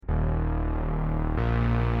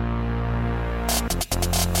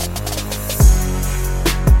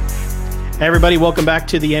Hey everybody, welcome back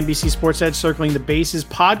to the NBC Sports Edge Circling the Bases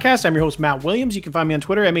podcast. I'm your host, Matt Williams. You can find me on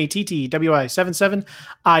Twitter,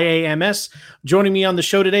 MATTWI77IAMS. Joining me on the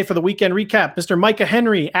show today for the weekend recap, Mr. Micah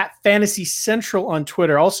Henry at Fantasy Central on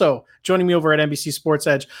Twitter. Also joining me over at NBC Sports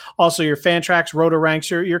Edge. Also your Fantrax, Roto Ranks,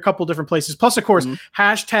 your couple different places. Plus, of course,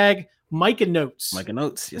 hashtag Micah Notes. Micah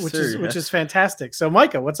Notes, yes, which is fantastic. So,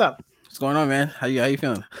 Micah, what's up? What's going on, man? How you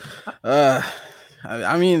feeling? I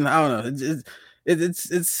mean, I don't know.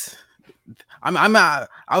 I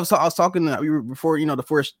was talking before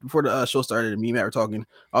the show started and me and Matt were talking.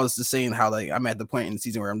 I was just saying how like I'm at the point in the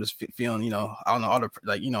season where I'm just feeling, I don't know,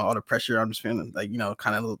 all the pressure. I'm just feeling like,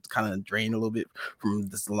 kind of drained a little bit from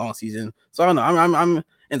this long season. So I don't know. I'm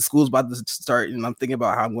in school's about to start and I'm thinking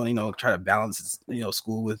about how I'm going to try to balance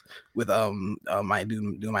school with my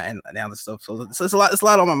doing my analysis stuff. So it's a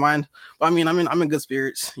lot on my mind. But I mean, I'm in good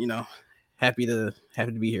spirits. Happy to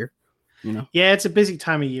be here. Yeah, it's a busy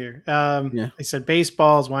time of year. They said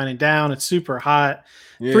baseball's winding down. It's super hot.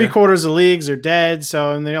 Yeah. 3/4 of the leagues are dead.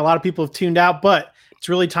 So, and a lot of people have tuned out, but it's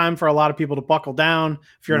really time for a lot of people to buckle down.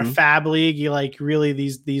 If you're in a fab league, you really,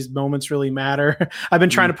 these moments really matter. I've been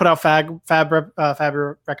trying to put out fab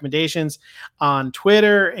recommendations on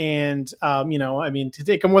Twitter and, to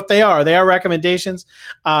take them what they are recommendations.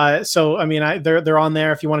 So, I mean, they're on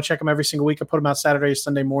there. If you want to check them every single week, I put them out Saturday or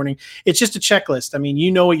Sunday morning. It's just a checklist. I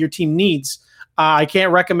mean, what your team needs. I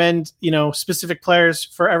can't recommend, specific players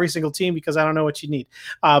for every single team because I don't know what you need.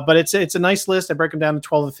 But it's a nice list. I break them down to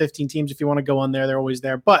 12 to 15 teams. If you want to go on there, they're always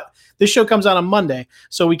there. But this show comes out on Monday,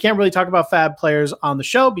 so we can't really talk about fab players on the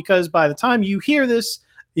show because by the time you hear this,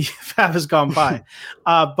 fab has gone by.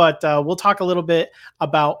 But we'll talk a little bit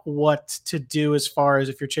about what to do as far as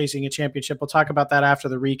if you're chasing a championship. We'll talk about that after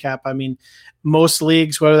the recap. I mean, most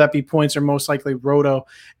leagues, whether that be points or most likely Roto,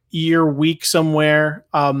 you're weak somewhere.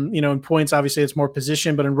 In points, obviously it's more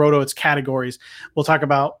position, but in Roto it's categories. We'll talk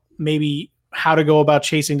about maybe how to go about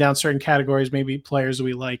chasing down certain categories, maybe players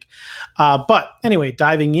we like. But anyway,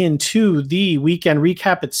 diving into the weekend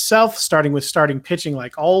recap itself, starting with starting pitching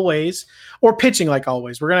like always, or pitching like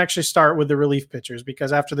always. We're going to actually start with the relief pitchers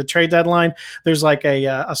because after the trade deadline, there's like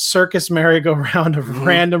a circus merry-go-round of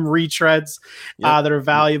random retreads that are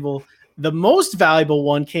valuable. The most valuable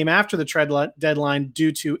one came after the trade deadline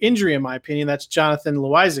due to injury, in my opinion. That's Jonathan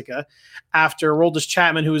Loáisiga. After Aroldis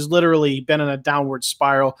Chapman, who has literally been in a downward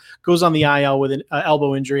spiral, goes on the IL with an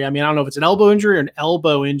elbow injury. I mean, I don't know if it's an elbow injury or an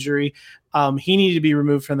elbow injury. He needed to be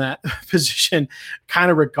removed from that position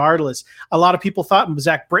kind of regardless. A lot of people thought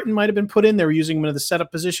Zach Britton might have been put in. They were using him in the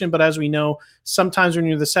setup position. But as we know, sometimes when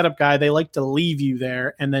you're the setup guy, they like to leave you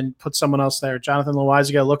there and then put someone else there. Jonathan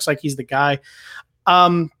Loáisiga looks like he's the guy.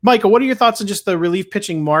 Micah, what are your thoughts on just the relief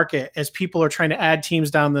pitching market as people are trying to add teams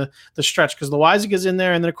down the stretch? Because Loáisiga's in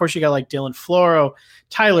there, and then of course you got like Dylan Floro,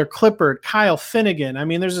 Tyler Clippard, Kyle Finnegan. I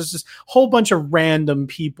mean, there's this whole bunch of random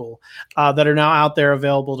people that are now out there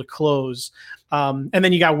available to close. And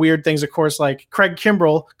then you got weird things, of course, like Craig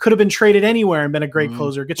Kimbrell could have been traded anywhere and been a great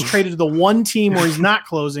closer. Gets traded to the one team where he's not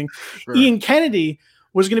closing. Sure. Ian Kennedy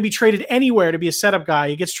was going to be traded anywhere to be a setup guy.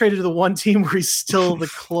 He gets traded to the one team where he's still the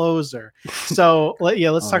closer. So,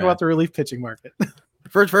 let's talk about the relief pitching market.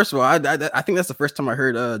 First of all, I think that's the first time I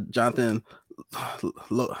heard Jonathan.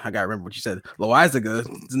 I gotta remember what you said. Loáisiga,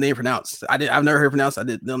 the name pronounced. I've never heard it pronounced.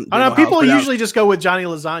 People usually just go with Johnny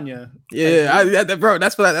Lasagna. Yeah, bro.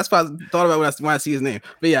 That's what I thought about when I see his name.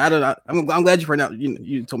 But yeah, I'm glad you pronounced.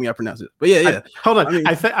 You told me I pronounced it. But yeah. Hold on.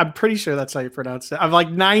 I'm pretty sure that's how you pronounce it. I'm like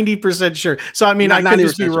 90% sure. So I mean, I could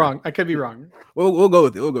just be wrong. I could be wrong. We'll go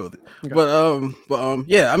with it. Okay. But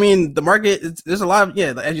yeah. I mean, the market. There's a lot of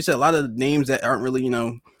as you said, a lot of names that aren't really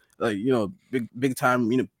big time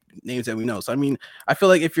names that we know. So I mean, I feel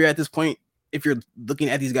like if you're at this point, if you're looking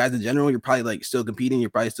at these guys in general, you're probably like still competing. You're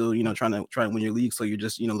probably still trying to win your league. So you're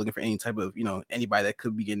just looking for any type of anybody that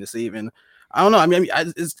could be getting to save. And I don't know. I mean,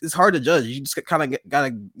 it's hard to judge. You just kind of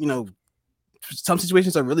gotta some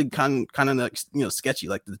situations are really kind of sketchy.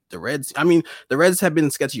 Like the Reds. I mean, the Reds have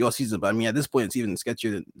been sketchy all season, but I mean at this point it's even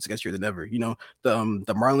sketchier than ever. The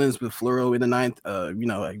Marlins with Floro in the ninth.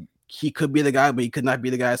 He could be the guy, but he could not be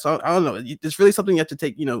the guy. So I don't know. It's really something you have to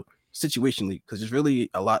take, situationally, because there's really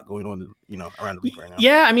a lot going on, around the league right now.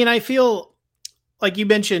 Yeah, I mean, I feel like you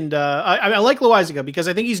mentioned, I like Loáisiga because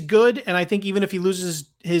I think he's good, and I think even if he loses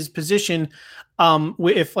his position,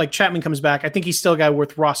 if like Chapman comes back, I think he's still a guy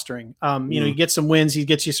worth rostering. He gets some wins, he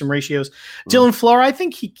gets you some ratios. Dylan Floro, I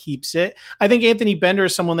think he keeps it. I think Anthony Bender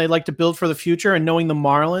is someone they'd like to build for the future, and knowing the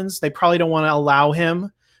Marlins, they probably don't want to allow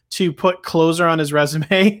him to put closer on his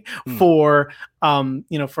resume for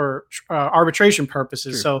arbitration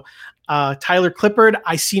purposes. Sure. So Tyler Clippard,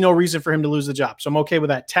 I see no reason for him to lose the job. So I'm okay with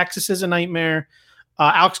that. Texas is a nightmare.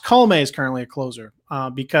 Alex Colomé is currently a closer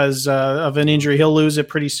because of an injury. He'll lose it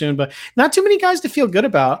pretty soon, but not too many guys to feel good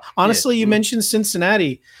about. Honestly, you mentioned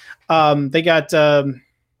Cincinnati. They got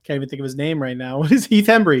can't even think of his name right now. What is Heath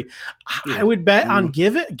Hembry? I would bet on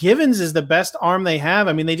Givens is the best arm they have.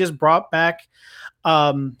 I mean, they just brought back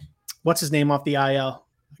what's his name off the IL.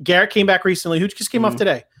 Garrett came back recently. Who just came off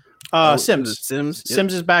today? Sims.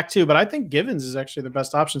 Sims is back too, but I think Givens is actually the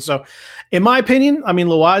best option. So, in my opinion, I mean,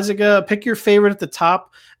 Loaisiga, pick your favorite at the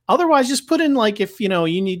top. Otherwise, just put in if you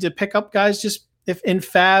need to pick up guys. Just if in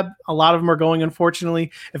Fab, a lot of them are going.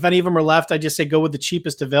 Unfortunately, if any of them are left, I just say go with the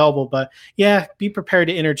cheapest available. But yeah, be prepared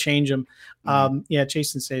to interchange them.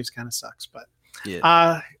 Chasing saves kind of sucks, but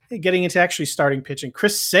getting into actually starting pitching.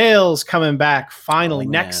 Chris Sale's coming back finally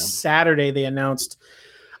next Saturday. They announced.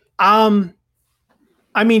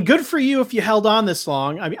 I mean, good for you if you held on this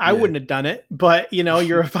long. I mean, I wouldn't have done it, but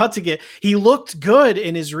you're about to he looked good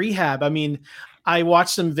in his rehab. I mean, I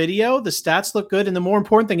watched some video, the stats look good. And the more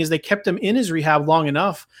important thing is they kept him in his rehab long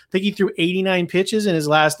enough. I think he threw 89 pitches in his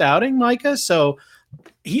last outing, Micah. So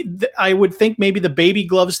I would think maybe the baby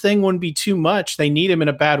gloves thing wouldn't be too much. They need him in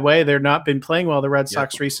a bad way. They're not been playing well, the Red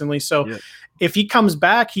Sox recently. So if he comes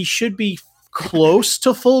back, he should be close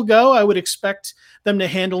to full go. I would expect them to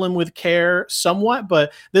handle him with care somewhat,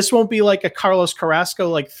 but this won't be like a Carlos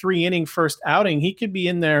Carrasco 3-inning first outing. He could be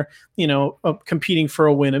in there, competing for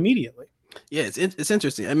a win immediately. Yeah, it's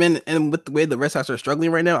interesting. I mean, and with the way the Red Sox are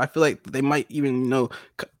struggling right now, I feel like they might even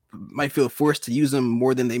might feel forced to use him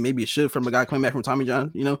more than they maybe should from a guy coming back from Tommy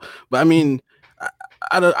John. But I mean,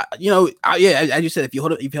 I don't. As you said, if you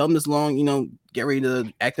held him this long, get ready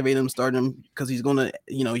to activate him, start him because he's gonna,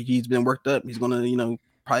 he's been worked up. He's gonna,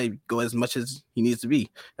 probably go as much as he needs to be,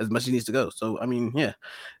 as much as he needs to go. So I mean,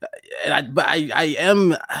 I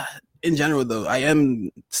am in general though, I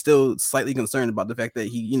am still slightly concerned about the fact that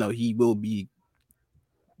he will be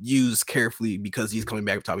used carefully because he's coming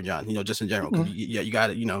back with Tommy John. Just in general, you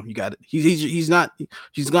got it. He's not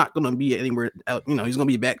going to be anywhere else. He's going to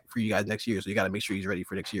be back for you guys next year, so you got to make sure he's ready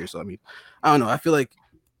for next year. So I mean, I don't know. I feel like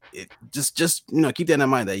it just keep that in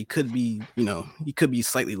mind that he could be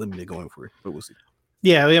slightly limited going forward, but we'll see.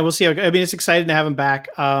 Yeah, we'll see. I mean, it's exciting to have him back.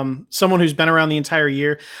 Someone who's been around the entire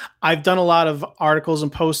year. I've done a lot of articles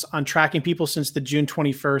and posts on tracking people since the June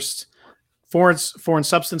 21st foreign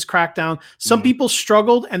substance crackdown. Some people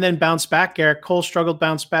struggled and then bounced back. Garrett Cole struggled,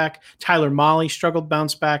 bounced back. Tyler Mahle struggled,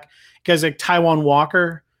 bounced back. Guys like Taijuan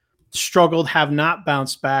Walker struggled, have not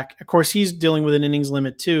bounced back. Of course, he's dealing with an innings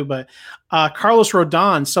limit too. But Carlos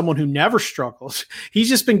Rodon, someone who never struggled, he's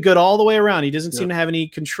just been good all the way around. He doesn't seem to have any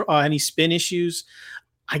control, any spin issues.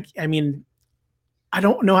 I mean, I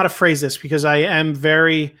don't know how to phrase this because I am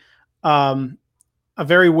very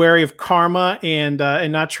wary of karma and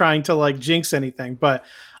not trying to jinx anything, but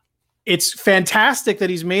it's fantastic that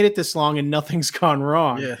he's made it this long and nothing's gone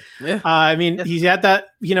wrong. I mean, he's had that,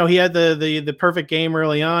 he had the perfect game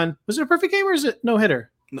early on. Was it a perfect game or is it no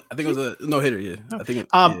hitter? No, I think it was a no hitter. Yeah. I think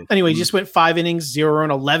anyway, he just went 5 innings, 0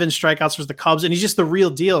 and 11 strikeouts for the Cubs. And he's just the real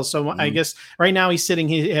deal. So I guess right now he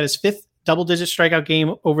had his 5th double-digit strikeout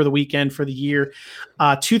game over the weekend for the year.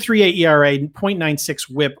 2.38 ERA, 0.96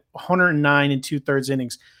 WHIP, 109 and 2/3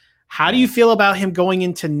 innings. How do you feel about him going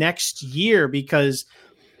into next year? Because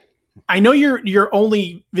I know you're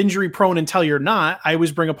only injury prone until you're not. I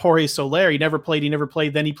always bring up Jorge Soler. He never played.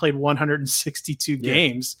 Then he played 162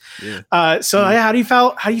 games. How do you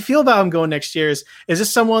feel about him going next year? Is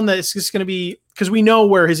this someone that is just going to be, because we know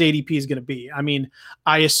where his ADP is going to be. I mean,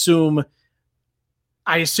 I assume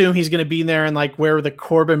he's going to be there in where the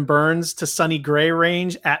Corbin Burns to Sonny Gray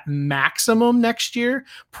range at maximum next year,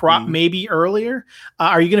 maybe earlier.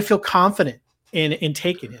 Are you going to feel confident in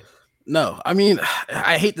taking it? No, I mean,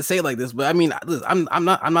 I hate to say it like this, but I mean, listen, I'm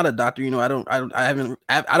not a doctor. I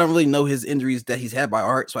don't really know his injuries that he's had by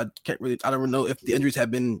heart, so I don't know if the injuries have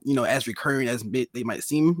been, as recurring as they might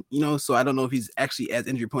seem, so I don't know if he's actually as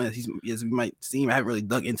injury prone as we might seem. I haven't really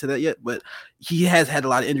dug into that yet, but he has had a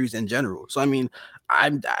lot of injuries in general. So I mean,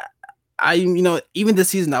 I even this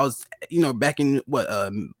season I was, back in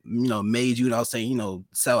May, June, I was saying,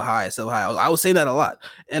 sell high. I was saying that a lot,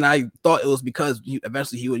 and I thought it was because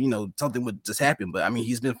eventually he would, something would just happen. But I mean,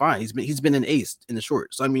 he's been fine. He's been an ace in the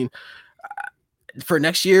short. So I mean, for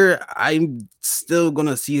next year, I'm still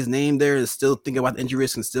gonna see his name there and still think about the injury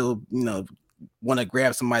risk and still, want to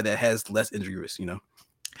grab somebody that has less injury risk.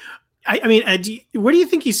 I mean, where do you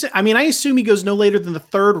think he's? I mean, I assume he goes no later than the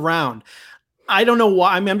 3rd round. I don't know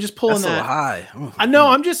why. I mean, I'm just pulling that's that. So high. I know.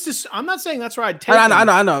 I'm not saying that's where I'd take.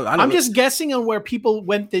 I know. I'm just guessing on where people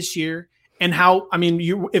went this year and how. I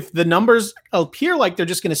mean, if the numbers appear like they're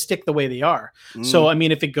just going to stick the way they are. So I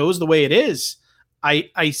mean, if it goes the way it is, I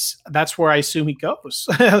that's where I assume he goes.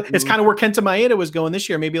 It's kind of where Kenta Maeda was going this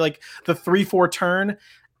year. Maybe like the 3-4 turn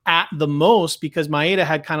at the most, because Maeda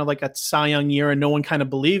had kind of like a Cy Young year and no one kind of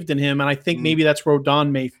believed in him. And I think maybe that's where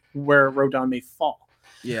Rodon may fall.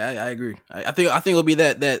 Yeah, I agree. I think it'll be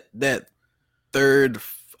that third,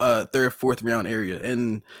 fourth round area.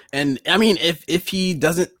 And I mean, if he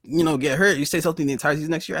doesn't, get hurt, he stays healthy the entire season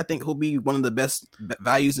next year, I think he'll be one of the best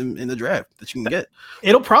values in the draft that you can get.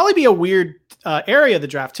 It'll probably be a weird area of the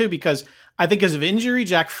draft too, because I think because of injury,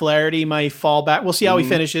 Jack Flaherty might fall back. We'll see how he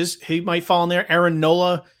finishes. He might fall in there. Aaron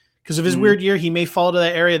Nola, because of his weird year, he may fall to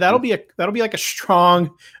that area. That'll be like a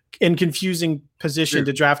strong and confusing position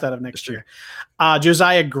to draft out of next year.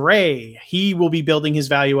 Josiah Gray, he will be building his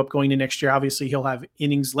value up going to next year. Obviously, he'll have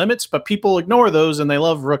innings limits, but people ignore those and they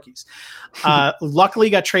love rookies. Luckily,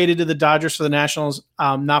 got traded to the Dodgers for the Nationals,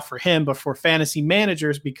 not for him, but for fantasy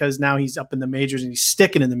managers, because now he's up in the majors and he's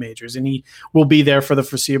sticking in the majors, and he will be there for the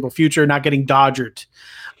foreseeable future. Not getting dodgered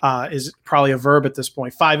is probably a verb at this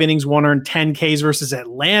point. 5 innings, 1 earned, 10 Ks versus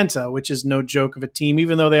Atlanta, which is no joke of a team,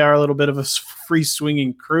 even though they are a little bit of a free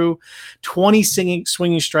swinging crew. 20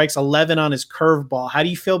 swinging strikes, 11 on his curveball. How do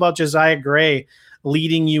you feel about Josiah Gray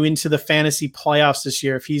leading you into the fantasy playoffs this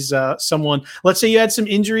year? If he's someone, let's say you had some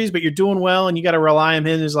injuries, but you're doing well and you got to rely on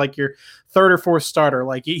him as like your third or fourth starter.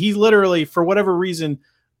 Like he literally, for whatever reason,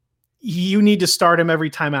 you need to start him every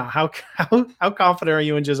time out. How confident are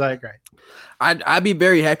you in Josiah Gray? I'd be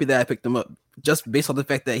very happy that I picked him up, just based on the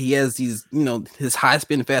fact that he has these, his high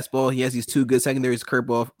spin fastball. He has these 2 good secondaries,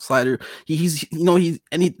 curveball, slider.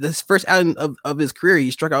 This first outing of his career,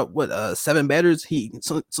 he struck out 7 batters.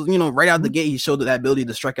 So right out the gate, he showed that ability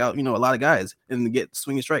to strike out, a lot of guys and to get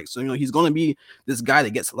swinging strikes. So, he's going to be this guy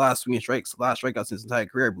that gets a lot of swinging strikes, a lot of strikeouts in his entire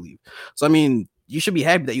career, I believe. So, I mean, you should be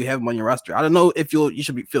happy that you have him on your roster. I don't know if you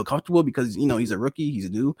should feel comfortable because, he's a rookie,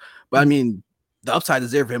 he's new, but I mean, the upside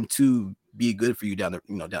is there for him to be good for you down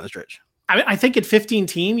the stretch. I think at 15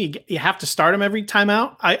 team, you have to start him every time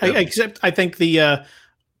out. Except I think at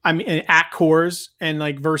Coors and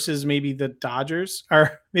like versus maybe the Dodgers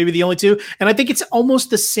are maybe the only two. And I think it's almost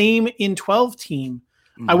the same in 12 team.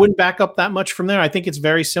 I wouldn't back up that much from there. I think it's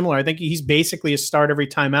very similar. I think he's basically a start every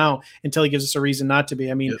time out until he gives us a reason not to be.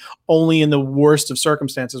 I mean, only in the worst of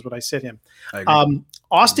circumstances would I sit him.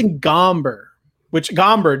 Austin Gomber,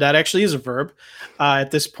 that actually is a verb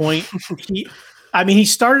at this point. He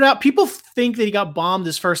started out, people think that he got bombed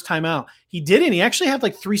his first time out. He didn't. He actually had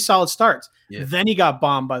like 3 solid starts. Yeah. Then he got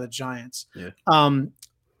bombed by the Giants. Yeah.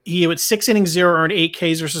 He went 6 innings, 0 earned, 8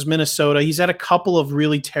 Ks versus Minnesota. He's had a couple of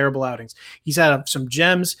really terrible outings. He's had some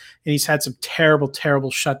gems, and he's had some terrible, terrible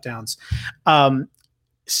shutdowns.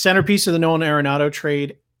 Centerpiece of the Nolan Arenado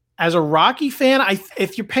trade. As a Rocky fan,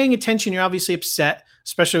 if you're paying attention, you're obviously upset,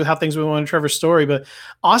 especially with how things went on in Trevor's story. But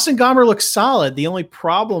Austin Gomber looks solid. The only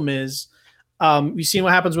problem is, you've seen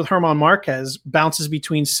what happens with German Marquez, bounces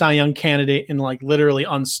between Cy Young candidate and like literally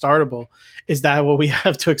unstartable. Is that what we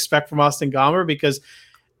have to expect from Austin Gomber? Because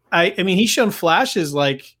I mean, he's shown flashes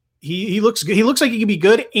like he looks good. He looks like he could be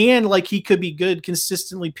good, and like he could be good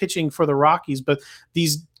consistently pitching for the Rockies. But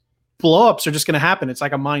these blow-ups are just going to happen. It's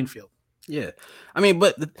like a minefield. Yeah, I mean,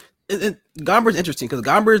 but Gomber's interesting because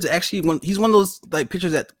Gomber's actually he's one of those like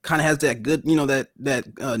pitchers that kind of has that good,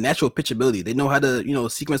 that natural pitch ability. They know how to,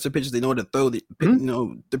 sequence their pitches. They know how to throw the,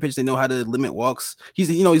 the pitches. They know how to limit walks. He's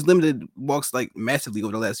limited walks like massively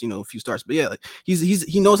over the last, few starts. But yeah, like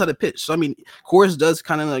he knows how to pitch. So I mean, Coors does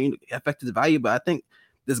kind of affect his value, but I think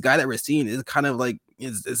this guy that we're seeing is kind of like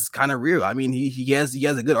is kind of real. I mean, he has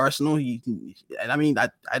a good arsenal. And I mean,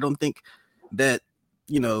 I don't think that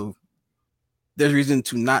there's reason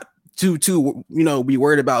to not to be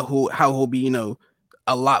worried about how he'll be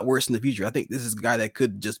a lot worse in the future. I think this is a guy that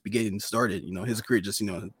could just be getting started. His career just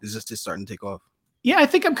is just starting to take off. Yeah, I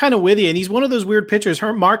think I'm kind of with you. And he's one of those weird pitchers.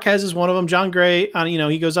 Marquez is one of them. John Gray,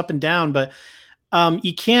 he goes up and down, but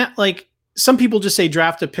you can't like some people just say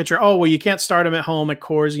draft a pitcher. Oh, well, you can't start him at home at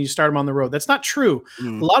Coors and you start him on the road. That's not true. A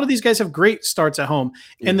lot of these guys have great starts at home.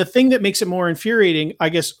 And the thing that makes it more infuriating, I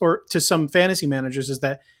guess, or to some fantasy managers is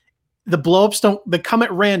that the blowups they come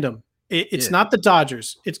at random. It's not the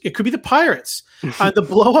Dodgers. It could be the Pirates. The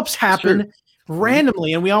blowups happen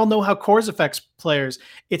randomly, and we all know how Coors affects players.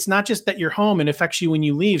 It's not just that you're home; it affects you when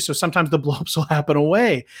you leave. So sometimes the blowups will happen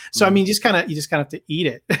away. So I mean, you just kind of have to eat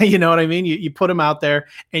it. You know what I mean? You put them out there,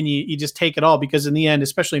 and you just take it all because in the end,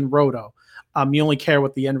 especially in Roto, You only care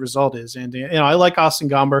what the end result is. And I like Austin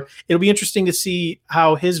Gomber. It'll be interesting to see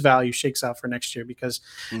how his value shakes out for next year, because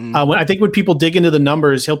I think when people dig into the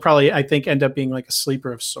numbers, he'll probably, I think, end up being like a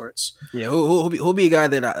sleeper of sorts. Yeah, he'll be a guy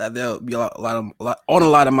that there'll be a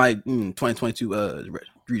lot of my 2022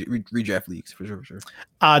 redraft leagues for sure.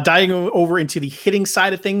 Diving over into the hitting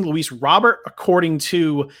side of things, Luis Robert, according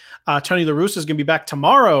to Tony La Russa, is going to be back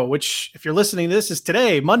tomorrow, which, if you're listening to this, is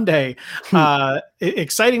today, Monday.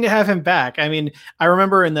 Exciting to have him back. I mean, I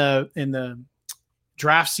remember in the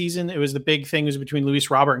draft season, it was the big thing was between Luis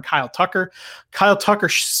Robert and Kyle Tucker. Kyle Tucker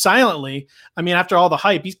silently, I mean, after all the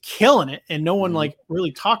hype, he's killing it, and no one like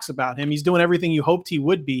really talks about him. He's doing everything you hoped he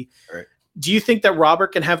would be. Right. Do you think that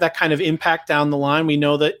Robert can have that kind of impact down the line? We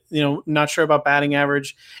know that, not sure about batting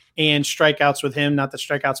average and strikeouts with him. Not that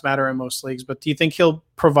strikeouts matter in most leagues, but do you think he'll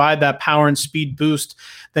provide that power and speed boost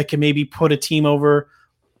that can maybe put a team over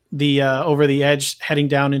the edge heading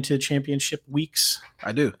down into championship weeks?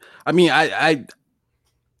 I do. I mean, I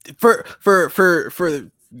for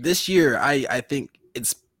this year, I think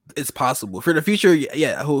it's possible. For the future,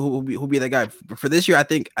 yeah, who'll be that guy? For this year, I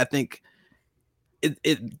think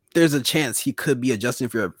there's a chance he could be adjusting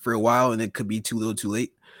for a while, and it could be too little, too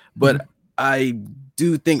late. But I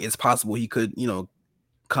do think it's possible he could,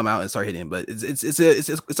 come out and start hitting. But it's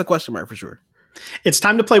a question mark for sure. It's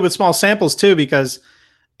time to play with small samples too, because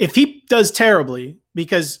if he does terribly,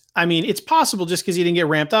 because I mean, it's possible just because he didn't get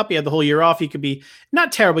ramped up, he had the whole year off. He could be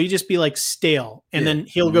not terrible, he just be like stale, and then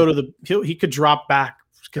he'll go to he could drop back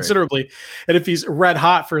considerably. Right. And if he's red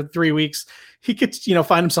hot for 3 weeks, he could,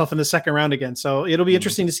 find himself in the second round again. So it'll be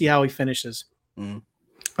interesting to see how he finishes. Ramon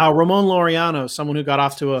Laureano, someone who got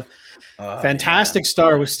off to a fantastic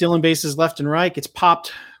start with stealing bases left and right, gets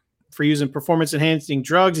popped for using performance-enhancing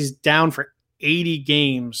drugs. He's down for 80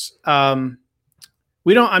 games.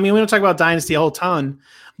 We don't talk about Dynasty a whole ton,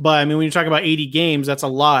 but I mean, when you talk about 80 games, that's a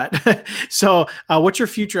lot. So what's your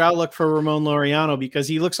future outlook for Ramon Laureano? Because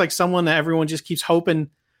he looks like someone that everyone just keeps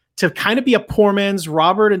hoping to kind of be a poor man's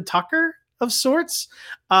Robert and Tucker of sorts,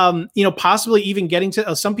 possibly even getting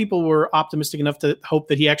to, some people were optimistic enough to hope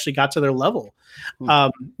that he actually got to their level.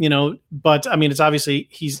 But I mean, it's obviously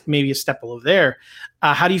he's maybe a step below there.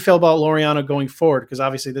 How do you feel about Laureano going forward? Because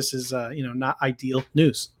obviously this is, not ideal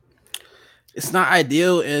news. It's not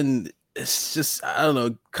ideal. And it's just, I don't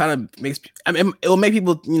know, kind of makes, I mean, it will make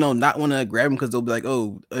people, not want to grab him because they'll be like,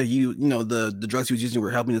 the drugs he was using were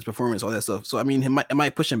helping his performance, all that stuff. So, I mean, it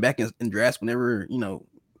might push him back in drafts whenever,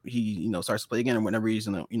 he starts to play again, or whenever he's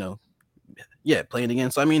playing again.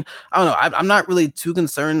 So I mean, I don't know. I'm not really too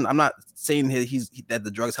concerned. I'm not saying that the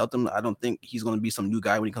drugs helped him. I don't think he's going to be some new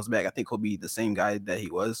guy when he comes back. I think he'll be the same guy that he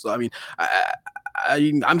was. So I mean,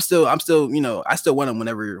 I'm still I still want him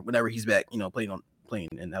whenever he's back, playing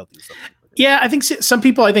and healthy and stuff. Yeah, I think some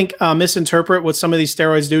people misinterpret what some of these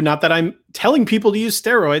steroids do. Not that I'm telling people to use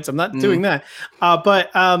steroids. I'm not doing that. But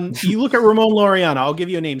you look at Ramon Laureano. I'll give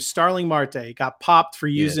you a name. Starling Marte got popped for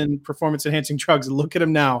using performance-enhancing drugs. Look at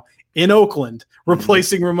him now in Oakland,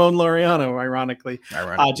 replacing Ramon Laureano, ironically.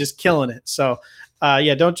 Just killing it. So,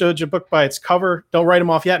 don't judge a book by its cover. Don't write him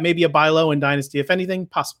off yet. Maybe a buy low in Dynasty, if anything,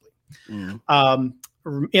 possibly.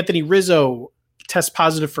 Anthony Rizzo tests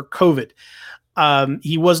positive for COVID.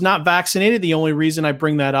 He was not vaccinated. The only reason I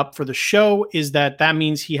bring that up for the show is that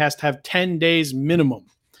means he has to have 10 days minimum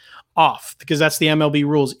off, because that's the MLB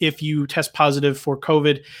rules. If you test positive for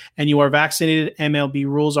COVID and you are vaccinated, MLB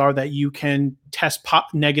rules are that you can test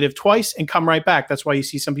negative twice and come right back. That's why you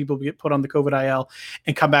see some people get put on the COVID IL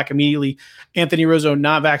and come back immediately. Anthony Rizzo,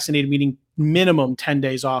 not vaccinated, meaning minimum 10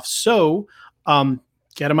 days off. So,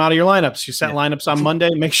 get him out of your lineups. You set lineups on Monday.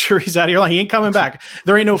 Make sure he's out of your line. He ain't coming back.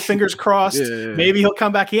 There ain't no fingers crossed. Maybe he'll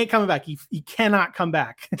come back. He ain't coming back. He cannot come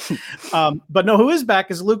back. But no, who is back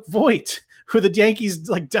is Luke Voit, who the Yankees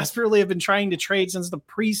desperately have been trying to trade since the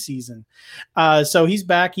preseason. So he's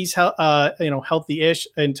back. He's healthy-ish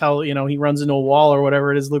until he runs into a wall or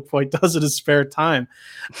whatever it is Luke Voit does in his spare time.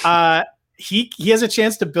 He has a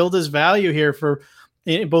chance to build his value here for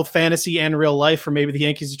in both fantasy and real life for maybe the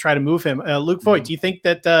Yankees to try to move him. Luke Voit, do you think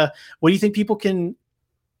that what do you think people can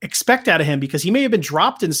expect out of him? Because he may have been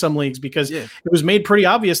dropped in some leagues because it was made pretty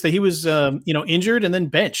obvious that he was injured and then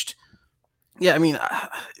benched. Yeah, I mean,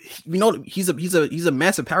 he's a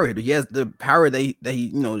massive power hitter. He has the power that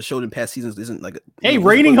he showed in past seasons. Isn't like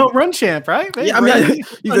reigning home run champ, right? Yeah, I mean,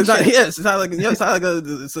 it's not like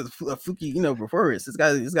a fluky performance. This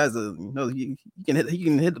guy's he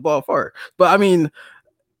can hit the ball far. But I mean,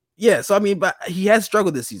 yeah. So I mean, but he has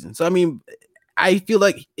struggled this season. So I mean, I feel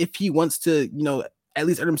like if he wants to at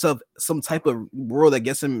least earn himself some type of role that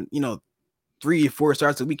gets him 3-4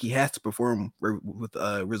 starts a week, he has to perform with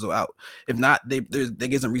Rizzo out. If not, they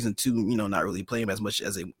gives them reason to not really play him as much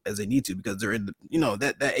as they need to, because they're in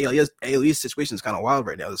that AL East situation is kind of wild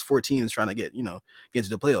right now. There's 4 teams trying to get into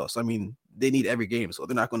the playoffs. I mean, they need every game, so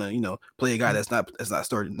they're not going to play a guy that's not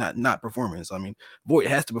starting, not performing. So I mean, Voit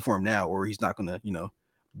has to perform now, or he's not going to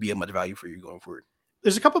be a much value for you going forward.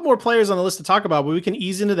 There's a couple more players on the list to talk about, but we can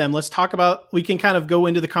ease into them. We can kind of go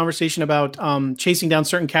into the conversation about chasing down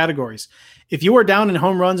certain categories. If you are down in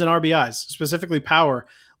home runs and RBIs, specifically power,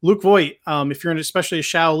 Luke Voit, if you're in especially a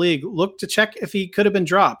shallow league, look to check if he could have been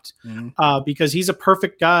dropped, because he's a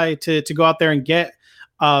perfect guy to go out there and get.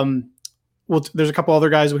 There's a couple other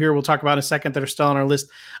guys here we'll talk about in a second that are still on our list.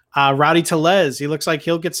 Rowdy Tellez, he looks like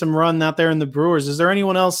he'll get some run out there in the Brewers. Is there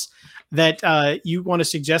anyone else that you want to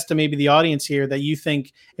suggest to maybe the audience here that you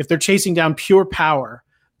think, if they're chasing down pure power,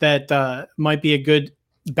 that might be a good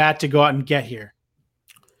bat to go out and get here?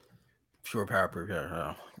 Pure power. Put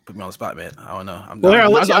me on the spot, man. I don't know. I'll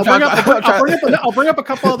bring up a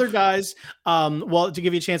couple other guys. To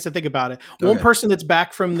give you a chance to think about it. Okay. One person that's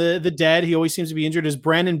back from the dead, he always seems to be injured, is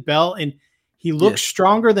Brandon Belt, and he looks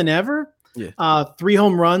stronger than ever. 3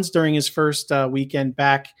 home runs during his first weekend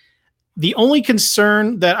back. The only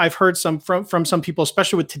concern that I've heard from some people,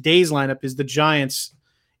 especially with today's lineup, is the Giants,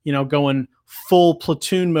 going full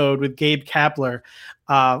platoon mode with Gabe Kapler.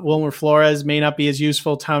 Wilmer Flores may not be as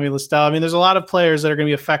useful. Tommy Listell. I mean, there's a lot of players that are going to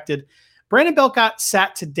be affected. Brandon Belt got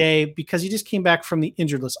sat today because he just came back from the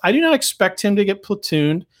injured list. I do not expect him to get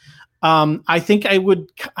platooned. I think I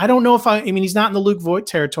would. I don't know if he's not in the Luke Voit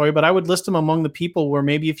territory, but I would list him among the people where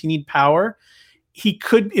maybe if you need power, he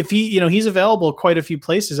could, if he's available quite a few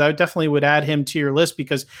places, I definitely would add him to your list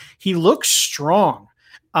because he looks strong.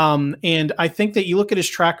 And I think that you look at his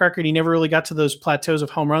track record, he never really got to those plateaus of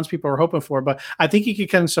home runs people were hoping for, but I think he could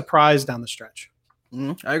kind of surprise down the stretch.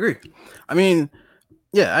 I agree. I mean,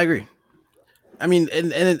 yeah, I agree. I mean,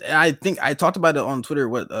 and I think I talked about it on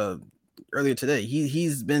Twitter earlier today.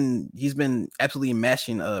 He's been absolutely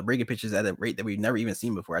mashing breaking pitches at a rate that we've never even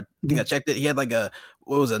seen before. I think I checked it. He had like a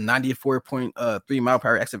 94.3 mile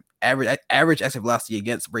per hour average exit velocity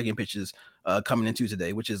against breaking pitches coming into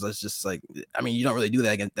today, which is just like, I mean, you don't really do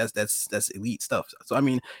that again. That's elite stuff. So I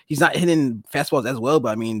mean, he's not hitting fastballs as well, but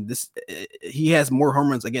I mean, he has more home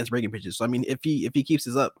runs against breaking pitches. So I mean, if he keeps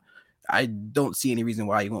this up, I don't see any reason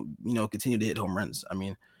why he won't continue to hit home runs. I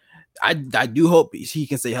mean, I do hope he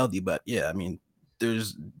can stay healthy, but yeah, I mean,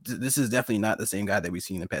 this is definitely not the same guy that we've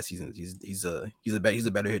seen in past seasons. He's a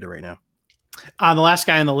better hitter right now. The last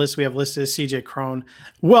guy on the list we have listed is CJ Cron,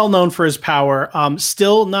 well known for his power.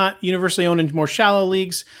 Still not universally owned in more shallow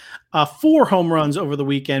leagues. 4 home runs over the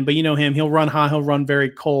weekend, but him, he'll run hot, he'll run very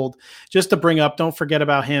cold. Just to bring up, don't forget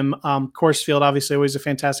about him. Coors Field, obviously always a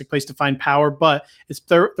fantastic place to find power, but it's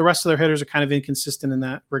the rest of their hitters are kind of inconsistent in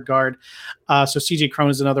that regard. So CJ Cron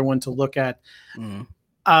is another one to look at.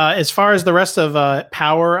 As far as the rest of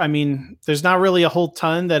power, I mean, there's not really a whole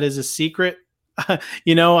ton that is a secret.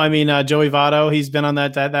 Joey Votto, he's been on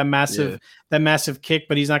that massive kick,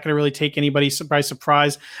 but he's not going to really take anybody by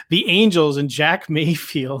surprise. The Angels and Jack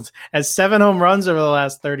Mayfield has 7 home runs over the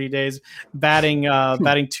last 30 days, batting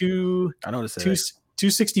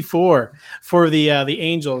 264 for the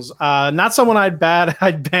Angels. Not someone I'd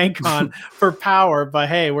bank on for power, but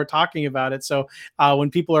hey, we're talking about it. So when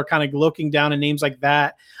people are kind of looking down at names like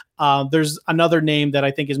that, there's another name that I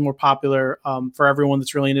think is more popular for everyone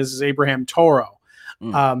that's really in this is Abraham Toro.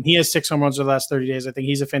 He has 6 home runs over the last 30 days. I think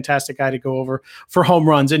he's a fantastic guy to go over for home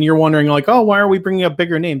runs. And you're wondering like, oh, why are we bringing up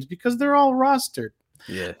bigger names? Because they're all rostered.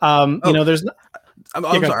 Yeah. There's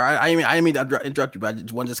I'm sorry. I mean to interrupt you,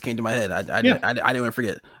 but one just came to my head. I didn't want to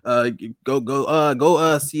forget.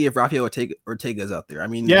 Go see if Rafael Ortega is out there. I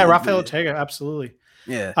mean, Rafael Ortega, absolutely.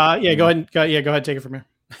 Yeah. Go ahead. Go ahead. Take it from here.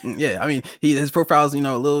 Yeah. I mean, his profile is a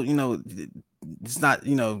little. It's not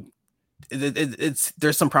it's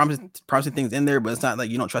there's some promising things in there, but it's not like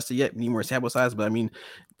you don't trust it yet. You need more sample size, but I mean,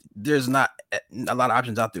 there's not a lot of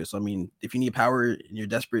options out there. So I mean, if you need power and you're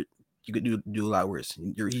desperate, you could do a lot worse.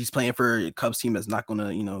 He's playing for a Cubs team that's not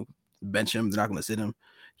gonna bench him. They're not gonna sit him.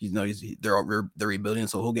 They're rebuilding,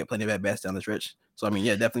 so he'll get plenty of at bats down the stretch. So I mean,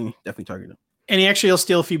 yeah, definitely target him. And he'll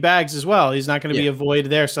steal a few bags as well. He's not going to be a void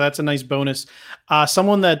there, so that's a nice bonus.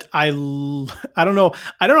 Someone that I don't know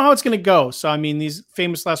how it's going to go. So I mean, these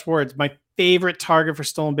famous last words. My favorite target for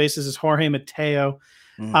stolen bases is Jorge Mateo.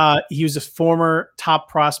 He was a former top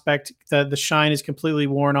prospect. The shine is completely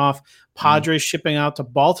worn off. Padres shipping out to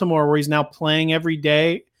Baltimore, where he's now playing every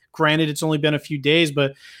day Granted, it's only been a few days,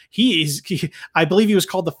 but I believe he was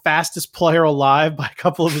called the fastest player alive by a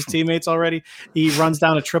couple of his teammates already. He runs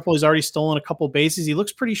down a triple. He's already stolen a couple bases. He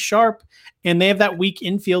looks pretty sharp, and they have that weak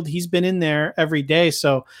infield. He's been in there every day.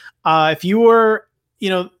 So if you were,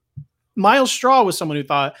 Miles Straw was someone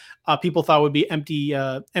who people thought would be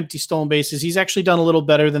empty stolen bases. He's actually done a little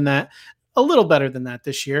better than that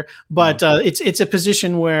this year. But it's a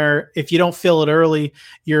position where if you don't fill it early,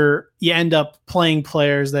 you end up playing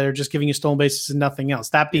players that are just giving you stolen bases and nothing else.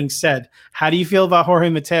 That being said, how do you feel about Jorge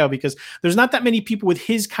Mateo? Because there's not that many people with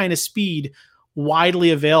his kind of speed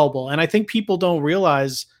widely available, and I think people don't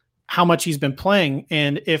realize how much he's been playing.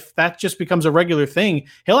 And if that just becomes a regular thing,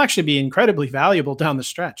 he'll actually be incredibly valuable down the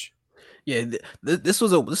stretch. Yeah, this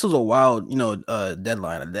was a wild,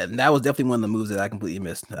 deadline. That was definitely one of the moves that I completely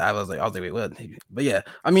missed. I was like, wait, what? But yeah,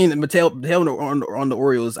 I mean, Mateo on the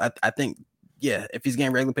Orioles, I think, yeah, if he's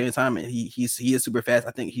getting regular playing time and he is super fast,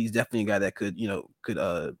 I think he's definitely a guy that could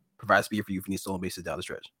provide speed for you if you need stolen bases down the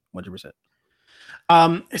stretch, 100%.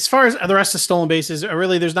 As far as the rest of stolen bases,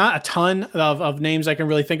 really, there's not a ton of names I can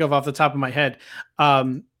really think of off the top of my head.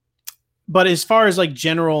 But as far as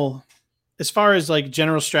general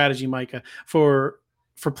strategy, Micah, for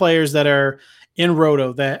players that are in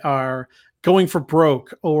Roto that are going for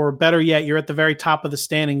broke, or better yet, you're at the very top of the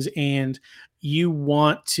standings and you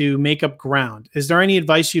want to make up ground, is there any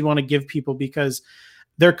advice you'd want to give people? Because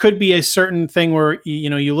there could be a certain thing where,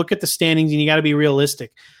 you look at the standings and you got to be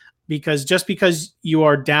realistic, because just because you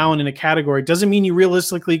are down in a category doesn't mean you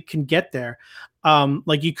realistically can get there.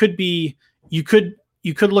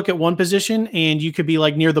 You could look at one position and you could be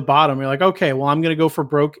near the bottom. You're like, okay, well, I'm going to go for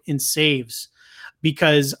broke in saves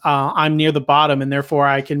because I'm near the bottom and therefore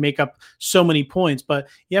I can make up so many points. But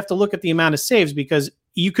you have to look at the amount of saves, because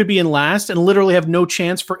you could be in last and literally have no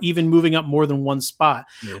chance for even moving up more than one spot.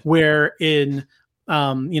 Yeah. Where in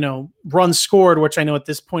runs scored, which I know at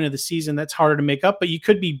this point of the season, that's harder to make up, but you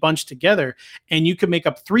could be bunched together and you could make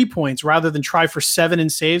up 3 points rather than try for 7 in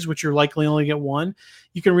saves, which you're likely only get 1.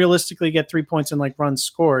 You can realistically get 3 points in runs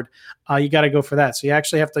scored. You got to go for that. So you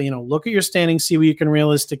actually have to, look at your standings, see what you can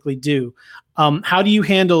realistically do. How do you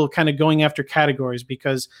handle kind of going after categories?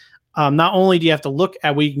 Because not only do you have to look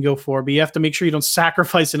at what you can go for, but you have to make sure you don't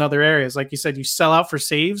sacrifice in other areas. Like you said, you sell out for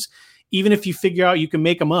saves, even if you figure out you can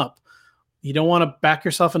make them up. You don't want to back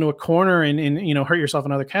yourself into a corner and hurt yourself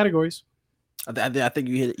in other categories. I think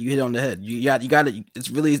you hit on the head. You got it. It's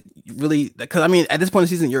really because I mean, at this point in the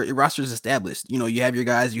season, your roster is established. You have your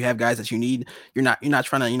guys. You have guys that you need. You're not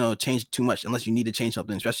trying to change too much unless you need to change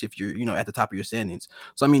something, especially if you're at the top of your standings.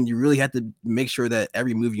 So I mean, you really have to make sure that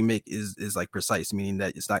every move you make is precise, meaning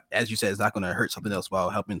that it's not, as you said, it's not going to hurt something else while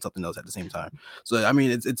helping something else at the same time. So I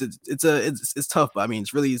mean, it's tough, but I mean,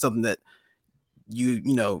 it's really something that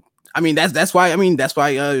I mean, that's why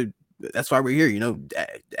we're here,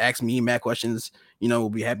 ask me, Matt, questions, we'll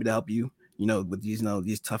be happy to help you, with these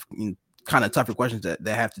tough, kind of tougher questions that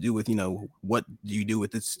have to do with, what do you do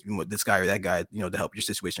with this guy or that guy, to help your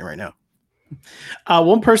situation right now.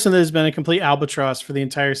 One person that has been a complete albatross for the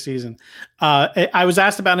entire season. I was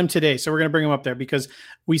asked about him today, so we're going to bring him up there because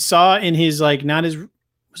we saw in his, not his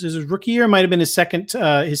rookie year, it might've been his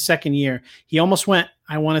second year. He almost went,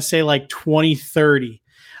 I want to say 2030.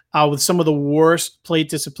 With some of the worst plate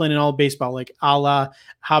discipline in all of baseball, a la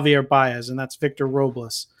Javier Baez, and that's Victor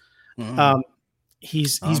Robles. Mm-hmm.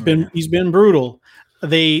 He's been brutal.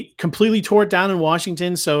 They completely tore it down in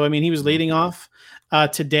Washington. So I mean, he was leading off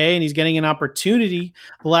today, and he's getting an opportunity.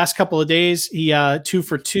 The last couple of days, he 2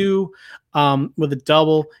 for 2 with a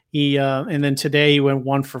double. And then today he went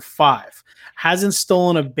 1 for 5. Hasn't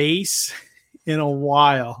stolen a base in a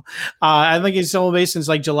while. I think he's stolen a base since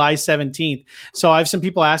July 17th. So I have some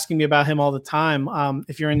people asking me about him all the time.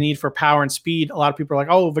 If you're in need for power and speed, a lot of people are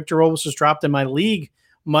like, oh, Victor Robles was dropped in my league.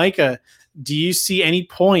 Micah, do you see any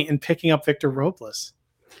point in picking up Victor Robles?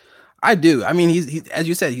 I do. I mean, he's as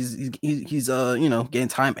you said, he's getting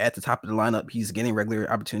time at the top of the lineup. He's getting regular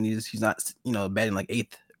opportunities. He's not, batting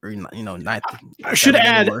 8th or 9th. I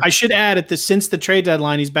should add since the trade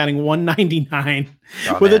deadline, he's batting 199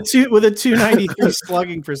 with a 293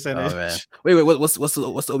 slugging percentage. Oh, man. Wait, what's the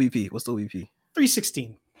OBP? What's the OBP?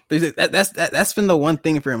 316. That's been the one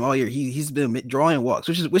thing for him all year. He's been drawing walks,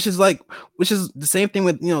 which is the same thing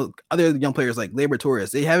with other young players like Gleyber Torres.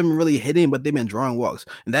 They haven't been really hitting, but they've been drawing walks,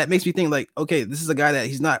 and that makes me think okay, this is a guy that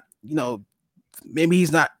he's not maybe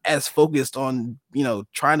he's not as focused on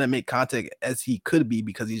trying to make contact as he could be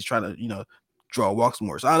because he's trying to draw walks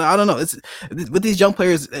more. So I don't know. It's with these young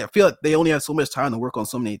players, I feel like they only have so much time to work on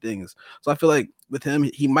so many things. So I feel like with him,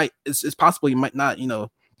 it's possible he might not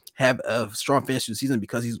have a strong finish to the season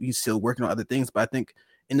because he's still working on other things. But I think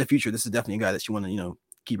in the future, this is definitely a guy that you want to,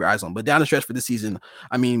 keep your eyes on. But down the stretch for this season,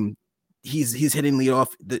 I mean, he's hitting lead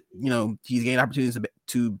off. He's getting opportunities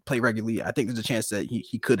to play regularly. I think there's a chance that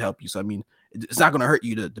he could help you. So I mean, it's not going to hurt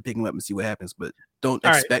you to pick him up and see what happens. But don't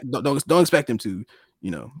expect him to,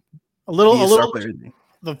 a little.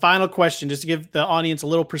 The final question, just to give the audience a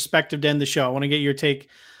little perspective to end the show. I want to get your take.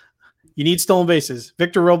 You need stolen bases.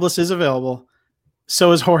 Victor Robles is available.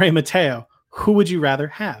 So is Jorge Mateo. Who would you rather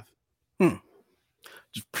have?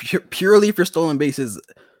 Just purely for stolen bases.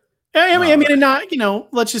 I mean, and not,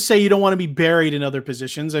 let's just say you don't want to be buried in other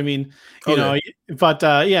positions. I mean,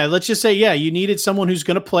 let's just say, you needed someone who's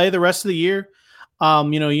going to play the rest of the year.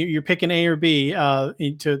 You're picking A or B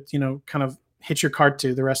to, kind of hit your card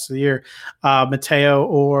to the rest of the year, Mateo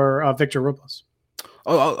or Victor Robles.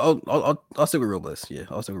 I'll stick with Robles. Yeah,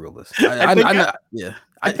 I'll stick with Robles.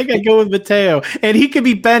 I think I'd go with Mateo, and he could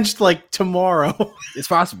be benched like tomorrow. It's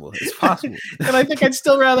possible. And I think I'd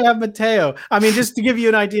still rather have Mateo. I mean, just to give you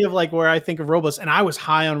an idea of like where I think of Robles, and I was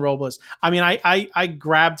high on Robles. I mean, I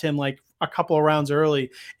grabbed him like a couple of rounds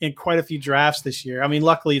early in quite a few drafts this year. I mean,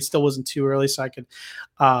 luckily it still wasn't too early, so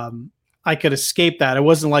I could escape that. It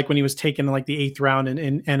wasn't like when he was taken in like the 8th round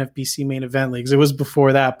in NFBC main event leagues. It was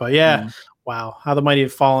before that, but wow, how the mighty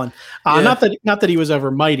have fallen. Not that he was ever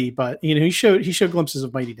mighty, but he showed glimpses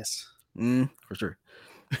of mightiness. For sure.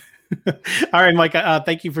 All right, Mike.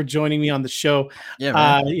 Thank you for joining me on the show.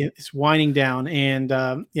 Yeah, it's winding down, and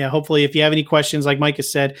hopefully, if you have any questions, like Mike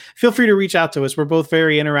has said, feel free to reach out to us. We're both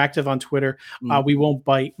very interactive on Twitter. We won't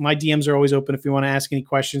bite. My DMs are always open if you want to ask any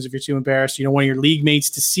questions. If you're too embarrassed, you don't want your league mates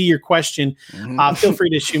to see your question, feel free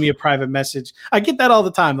to shoot me a private message. I get that all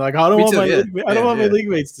the time. Like, I don't want my league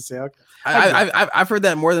mates to say. Okay. I've heard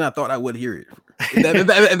that more than I thought I would hear it.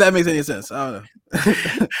 If that makes any sense. I don't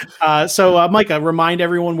know. So Micah, remind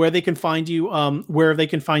everyone where they can find you, where they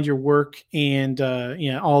can find your work, and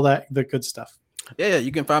all the good stuff. Yeah,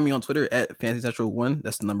 you can find me on Twitter at Fantasy Central 1.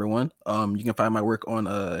 That's the number 1. You can find my work on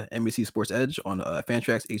NBC Sports Edge, on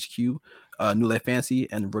Fantrax HQ, New Life Fantasy,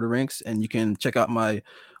 and RotoRanks. And you can check out my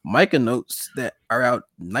Micah notes that are out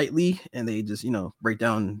nightly, and they just break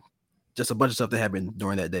down just a bunch of stuff that happened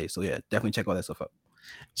during that day. So yeah, definitely check all that stuff out.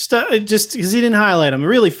 Just because he didn't highlight them,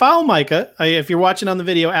 really follow Micah if you're watching on the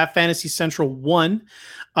video at Fantasy Central 1.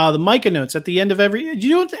 The Micah notes at the end of every. Do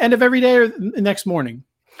you do it at the end of every day or the next morning?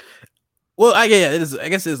 Well, it is. I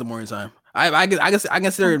guess it is the morning time. I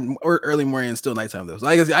consider early morning and still nighttime though. So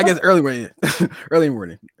I guess early morning, early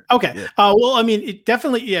morning. Okay. Yeah. Well, I mean, it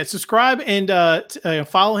definitely, subscribe and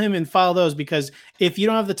follow him and follow those, because if you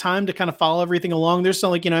don't have the time to kind of follow everything along, there's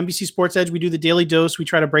some NBC Sports Edge. We do the daily dose. We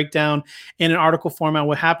try to break down in an article format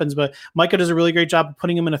what happens, but Micah does a really great job of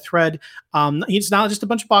putting him in a thread. It's not just a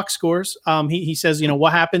bunch of box scores. He says,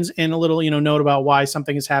 what happens, and a little, note about why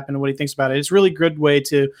something has happened and what he thinks about it. It's a really good way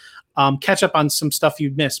to catch up on some stuff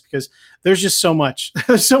you'd missed, because there's just so much.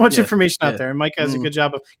 There's so much information out there, and Mike has a good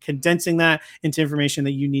job of condensing that into information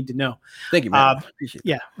that you need to know. Thank you, man. Appreciate it.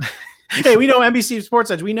 Yeah. Hey, we know NBC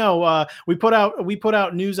Sports Edge. We know we put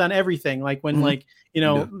out news on everything. Like when the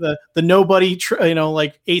nobody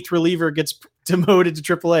 8th reliever gets demoted to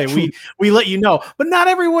AAA. We let you know, but not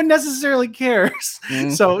everyone necessarily cares.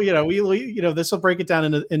 So we this will break it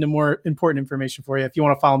down into more important information for you. If you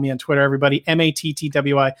want to follow me on Twitter, everybody,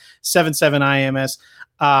 MATTWI77IMS.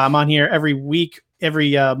 I'm on here every week,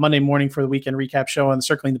 every Monday morning for the weekend recap show on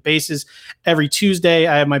Circling the Bases. Every Tuesday,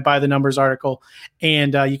 I have my By the Numbers article,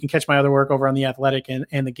 and you can catch my other work over on The Athletic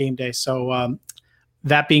and the Game Day. So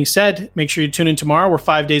that being said, make sure you tune in tomorrow. We're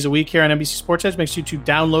 5 days a week here on NBC Sports Edge. Make sure to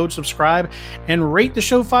download, subscribe, and rate the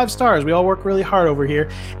show 5 stars. We all work really hard over here,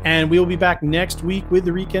 and we will be back next week with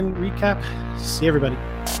the weekend recap. See everybody.